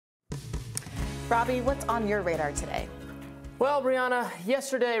Robby, what's on your radar today? Well, Brianna,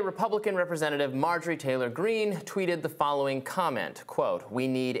 yesterday, Republican Representative Marjorie Taylor Greene tweeted the following comment, quote, "We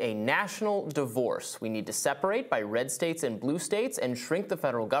need a national divorce. We need to separate by red states and blue states and shrink the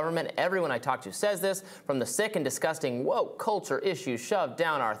federal government. Everyone I talk to says this, from the sick and disgusting woke culture issues shoved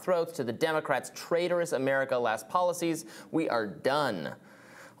down our throats to the Democrats' traitorous America-last policies. We are done."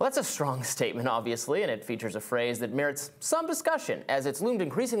 Well, that's a strong statement, obviously, and it features a phrase that merits some discussion, as it's loomed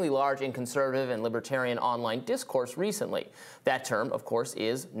increasingly large in conservative and libertarian online discourse recently. That term, of course,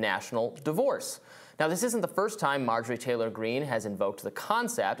 is national divorce. Now, this isn't the first time Marjorie Taylor Greene has invoked the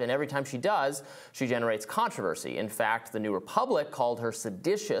concept, and every time she does, she generates controversy. In fact, the New Republic called her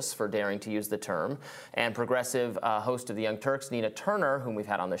seditious for daring to use the term, and progressive host of the Young Turks, Nina Turner, whom we've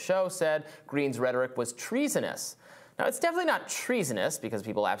had on the show, said Greene's rhetoric was treasonous. Now, it's definitely not treasonous, because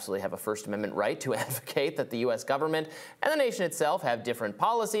people absolutely have a First Amendment right to advocate that the U.S. government and the nation itself have different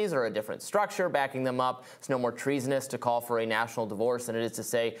policies or a different structure backing them up. It's no more treasonous to call for a national divorce than it is to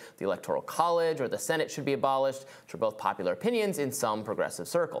say the Electoral College or the Senate should be abolished, which are both popular opinions in some progressive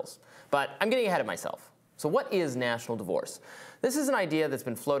circles. But I'm getting ahead of myself. So what is national divorce? This is an idea that's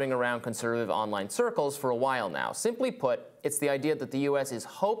been floating around conservative online circles for a while now. Simply put, it's the idea that the U.S. is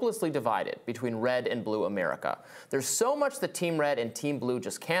hopelessly divided between red and blue America. There's so much that Team Red and Team Blue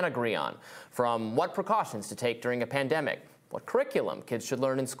just can't agree on, from what precautions to take during a pandemic, what curriculum kids should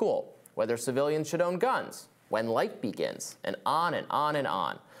learn in school, whether civilians should own guns, when life begins, and on and on and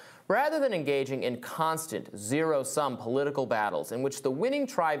on. Rather than engaging in constant, zero-sum political battles in which the winning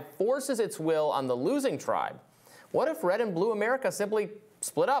tribe forces its will on the losing tribe, what if red and blue America simply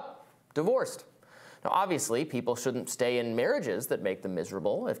split up, divorced? Now, obviously, people shouldn't stay in marriages that make them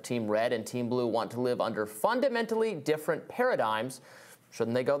miserable. If Team Red and Team Blue want to live under fundamentally different paradigms,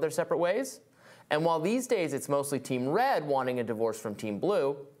 shouldn't they go their separate ways? And while these days it's mostly Team Red wanting a divorce from Team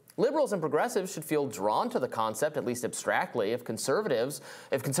Blue, liberals and progressives should feel drawn to the concept, at least abstractly. If conservative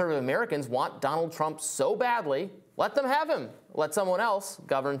Americans want Donald Trump so badly, let them have him. Let someone else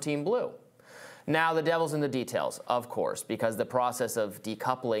govern Team Blue. Now, the devil's in the details, of course, because the process of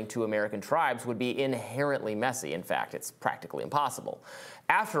decoupling two American tribes would be inherently messy. In fact, it's practically impossible.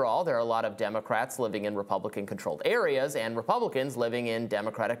 After all, there are a lot of Democrats living in Republican-controlled areas and Republicans living in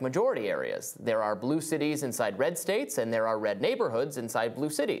Democratic-majority areas. There are blue cities inside red states, and there are red neighborhoods inside blue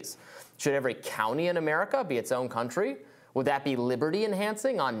cities. Should every county in America be its own country? Would that be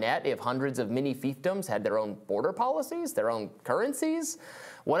liberty-enhancing on net if hundreds of mini-fiefdoms had their own border policies, their own currencies?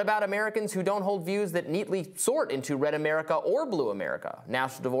 What about Americans who don't hold views that neatly sort into red America or blue America?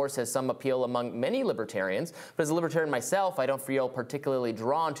 National divorce has some appeal among many libertarians, but as a libertarian myself, I don't feel particularly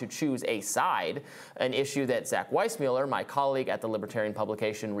drawn to choose a side, an issue that Zach Weissmuller, my colleague at the libertarian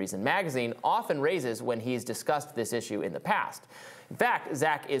publication Reason Magazine, often raises when he's discussed this issue in the past. In fact,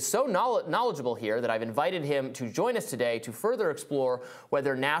 Zach is so knowledgeable here that I've invited him to join us today to further explore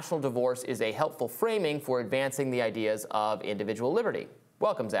whether national divorce is a helpful framing for advancing the ideas of individual liberty.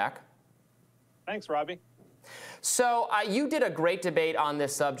 Welcome, Zach. Thanks, Robby. So you did a great debate on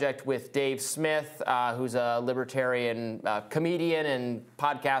this subject with Dave Smith, who's a libertarian comedian and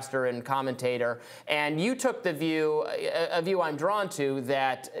podcaster and commentator. And you took the view, a view I'm drawn to,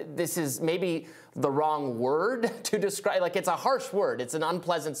 that this is maybe the wrong word to describe. Like, it's a harsh word. It's an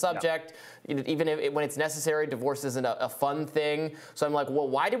unpleasant subject. Yeah. Even when it's necessary, divorce isn't a fun thing. So I'm like, well,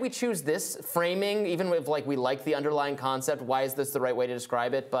 why did we choose this framing? Even if we like the underlying concept, why is this the right way to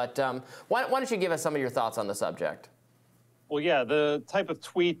describe it? But why don't you give us some of your thoughts on the subject? Well, yeah, the type of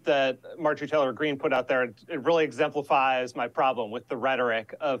tweet that Marjorie Taylor Greene put out there, it really exemplifies my problem with the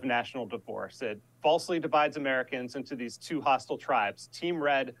rhetoric of national divorce. It falsely divides Americans into these two hostile tribes, Team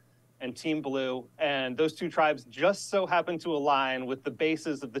Red and Team Blue, and those two tribes just so happen to align with the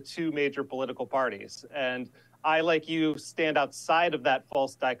bases of the two major political parties. And I, like you, stand outside of that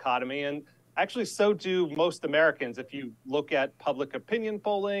false dichotomy, and actually so do most Americans. If you look at public opinion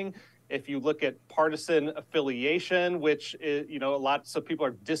polling, if you look at partisan affiliation, which is, so people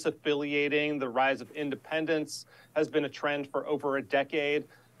are disaffiliating, the rise of independence has been a trend for over a decade.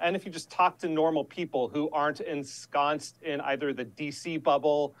 And if you just talk to normal people who aren't ensconced in either the DC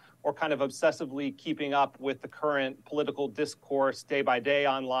bubble or kind of obsessively keeping up with the current political discourse day by day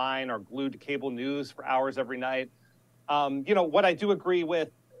online or glued to cable news for hours every night, what I do agree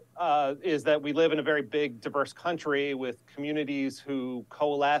with is that we live in a very big, diverse country with communities who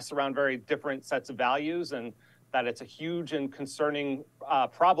coalesce around very different sets of values, and that it's a huge and concerning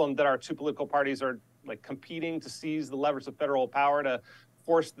problem that our two political parties are competing to seize the levers of federal power to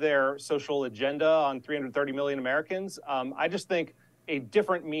force their social agenda on 330 million Americans. I just think a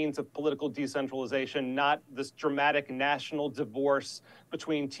different means of political decentralization, not this dramatic national divorce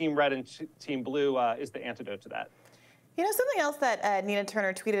between Team Red and Team Blue, is the antidote to that. You know, something else that Nina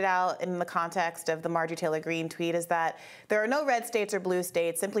Turner tweeted out in the context of the Marjorie Taylor Greene tweet is that there are no red states or blue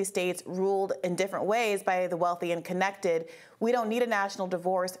states, simply states ruled in different ways by the wealthy and connected. We don't need a national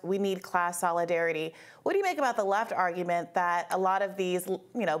divorce. We need class solidarity. What do you make about the left argument that a lot of these,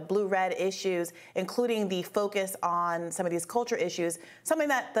 blue-red issues, including the focus on some of these culture issues, something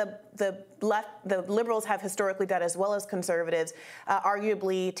that the liberals have historically done as well as conservatives,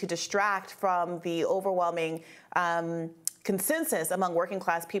 arguably to distract from the overwhelming consensus among working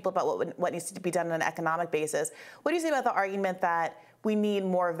class people about what needs to be done on an economic basis. What do you say about the argument that we need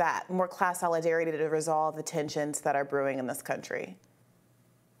more of that, more class solidarity to resolve the tensions that are brewing in this country?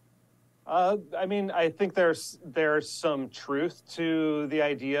 I mean, I think there's some truth to the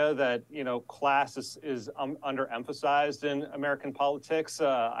idea that, class is underemphasized in American politics.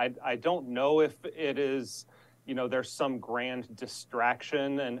 I don't know if it is, there's some grand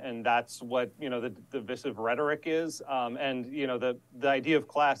distraction, and that's what, the divisive rhetoric is. And, the idea of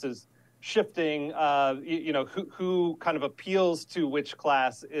class is shifting, who kind of appeals to which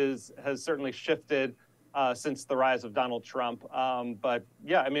class has certainly shifted since the rise of Donald Trump. But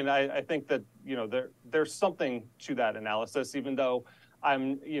yeah, I mean, I think that, there's something to that analysis, even though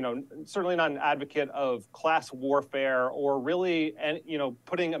I'm, certainly not an advocate of class warfare or really,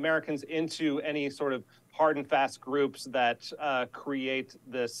 putting Americans into any sort of hard and fast groups that create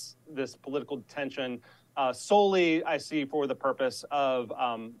this political tension solely, I see, for the purpose of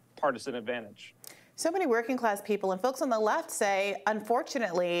partisan advantage. So many working class people and folks on the left say,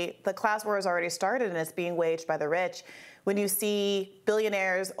 unfortunately, the class war has already started and it's being waged by the rich. When you see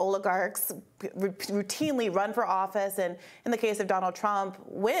billionaires, oligarchs routinely run for office and, in the case of Donald Trump,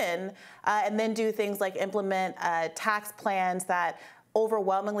 win, and then do things like implement tax plans that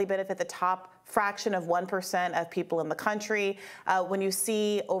overwhelmingly benefit the top fraction of 1% of people in the country. When you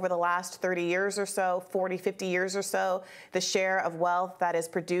see over the last 30 years or so, 40, 50 years or so, the share of wealth that is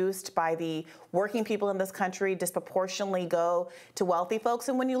produced by the working people in this country disproportionately go to wealthy folks.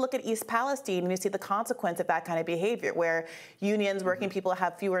 And when you look at East Palestine, and you see the consequence of that kind of behavior, where unions, working people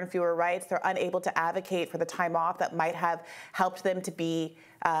have fewer and fewer rights, they're unable to advocate for the time off that might have helped them to be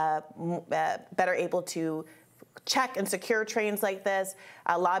better able to check and secure trains like this.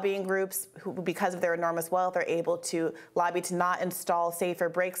 Lobbying groups who, because of their enormous wealth, are able to lobby to not install safer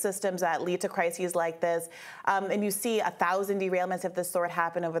brake systems that lead to crises like this. And you see 1,000 derailments of this sort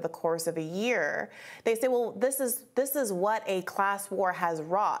happen over the course of a year. They say, well, this is what a class war has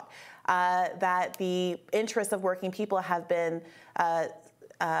wrought, that the interests of working people have been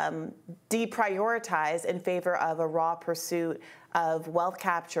deprioritized in favor of a raw pursuit of wealth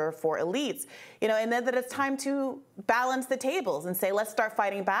capture for elites, and then that it's time to balance the tables and say, let's start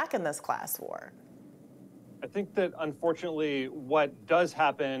fighting back in this class war. I think that, unfortunately, what does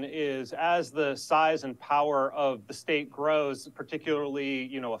happen is, as the size and power of the state grows, particularly,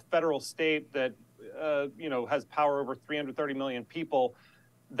 a federal state that, has power over 330 million people,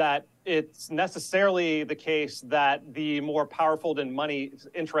 that it's necessarily the case that the more powerful and money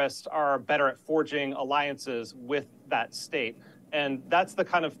interests are better at forging alliances with that state. And that's the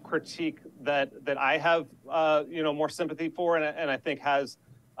kind of critique that I have, more sympathy for, and I think has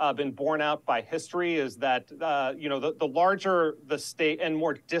been borne out by history, is that, the larger the state and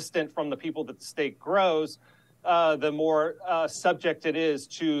more distant from the people that the state grows, the more subject it is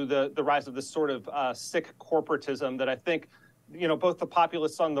to the rise of this sort of sick corporatism that I think, both the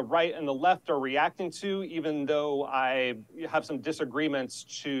populists on the right and the left are reacting to, even though I have some disagreements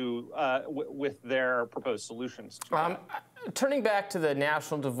with their proposed solutions. Turning back to the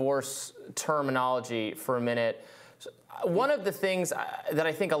national divorce terminology for a minute, one of the things that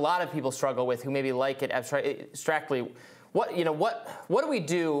I think a lot of people struggle with, who maybe like it abstractly, what do we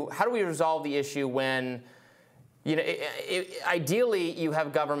do? How do we resolve the issue when, ideally you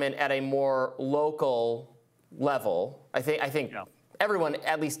have government at a more local level? I think yeah. Everyone,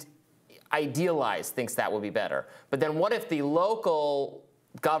 at least idealized, thinks that would be better. But then what if the local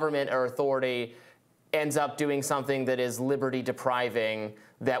government or authority ends up doing something that is liberty depriving,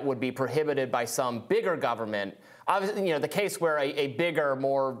 that would be prohibited by some bigger government? Obviously, the case where a bigger,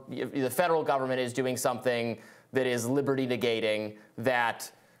 the federal government is doing something that is liberty negating,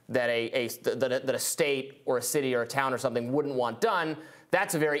 that a state or a city or a town or something wouldn't want done,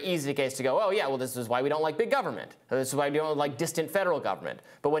 that's a very easy case to go, oh yeah, well, this is why we don't like big government. This is why we don't like distant federal government.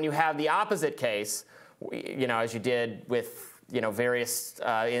 But when you have the opposite case, as you did with various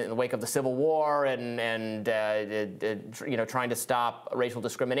in the wake of the Civil War and trying to stop racial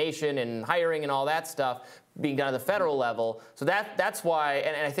discrimination and hiring and all that stuff being done at the federal level. So that's why,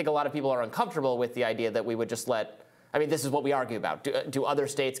 and I think a lot of people are uncomfortable with the idea that we would just this is what we argue about. Do other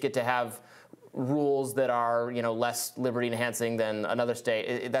states get to have rules that are less liberty enhancing than another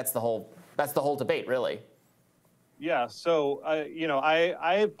state? That's the whole debate, really. Yeah, so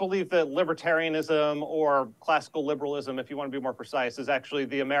I believe that libertarianism, or classical liberalism, if you want to be more precise, is actually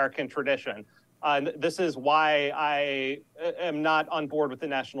the American tradition. This is why I am not on board with the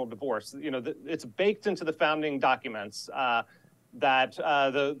national divorce. It's baked into the founding documents that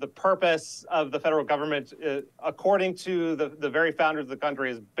the purpose of the federal government, according to the very founders of the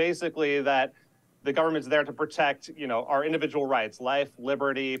country, is basically that the government's there to protect, our individual rights: life,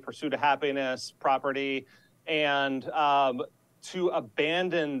 liberty, pursuit of happiness, property. And to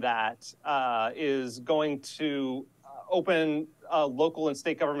abandon that is going to open local and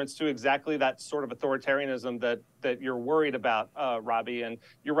state governments to exactly that sort of authoritarianism that you're worried about, Robby. And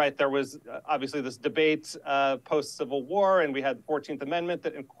you're right, there was obviously this debate post-Civil War, and we had the 14th Amendment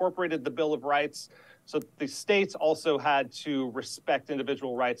that incorporated the Bill of Rights. So the states also had to respect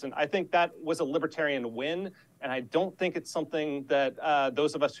individual rights. And I think that was a libertarian win. And I don't think it's something that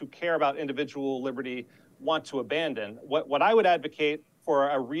those of us who care about individual liberty want to abandon. What I would advocate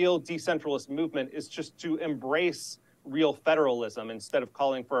for a real decentralist movement is just to embrace real federalism instead of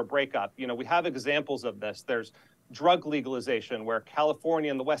calling for a breakup. We have examples of this. There's drug legalization, where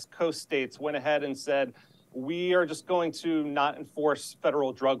California and the West Coast states went ahead and said, we are just going to not enforce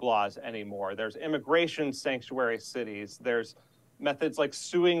federal drug laws anymore. There's immigration sanctuary cities. There's methods like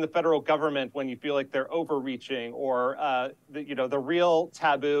suing the federal government when you feel like they're overreaching, or the real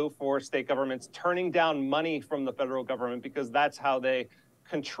taboo for state governments turning down money from the federal government, because that's how they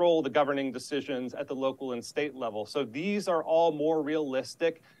control the governing decisions at the local and state level. So these are all more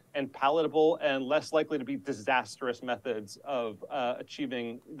realistic and palatable and less likely to be disastrous methods of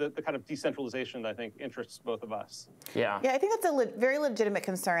achieving the kind of decentralization that I think interests both of us. Yeah, I think that's a very legitimate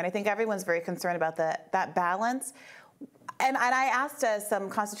concern. I think everyone's very concerned about that balance. And I asked some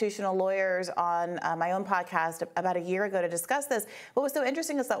constitutional lawyers on my own podcast about a year ago to discuss this. What was so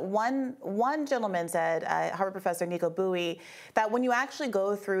interesting is that one gentleman said, Harvard professor Nico Bowie, that when you actually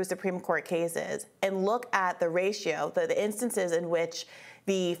go through Supreme Court cases and look at the ratio, the instances in which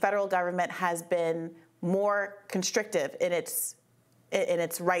the federal government has been more constrictive in its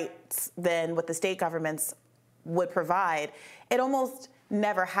rights than what the state governments would provide, it almost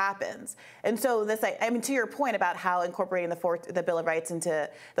never happens. And so this, to your point about how incorporating the Bill of Rights into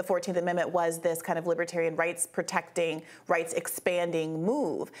the 14th Amendment was this kind of libertarian rights protecting, rights expanding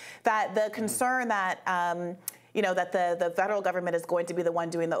move, that the concern that that the federal government is going to be the one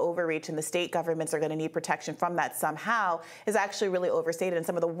doing the overreach and the state governments are going to need protection from that somehow is actually really overstated. And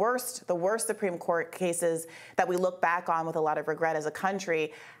some of the worst Supreme Court cases that we look back on with a lot of regret as a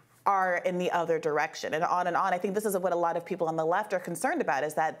country are in the other direction, and on and on. I think this is what a lot of people on the left are concerned about,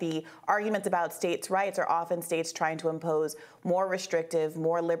 is that the arguments about states' rights are often states trying to impose more restrictive,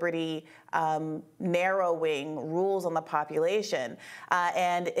 more liberty narrowing rules on the population.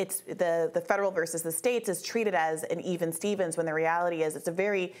 And it's the federal versus the states is treated as an even Stevens, when the reality is it's a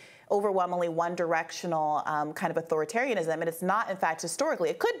very overwhelmingly one-directional kind of authoritarianism, and it's not, in fact, historically.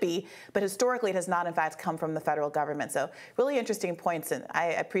 It could be, but historically it has not, in fact, come from the federal government. So really interesting points, and I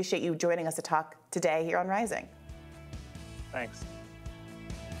appreciate you joining us to talk today here on Rising. Thanks.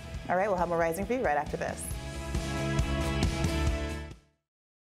 All right, we'll have more Rising for you right after this.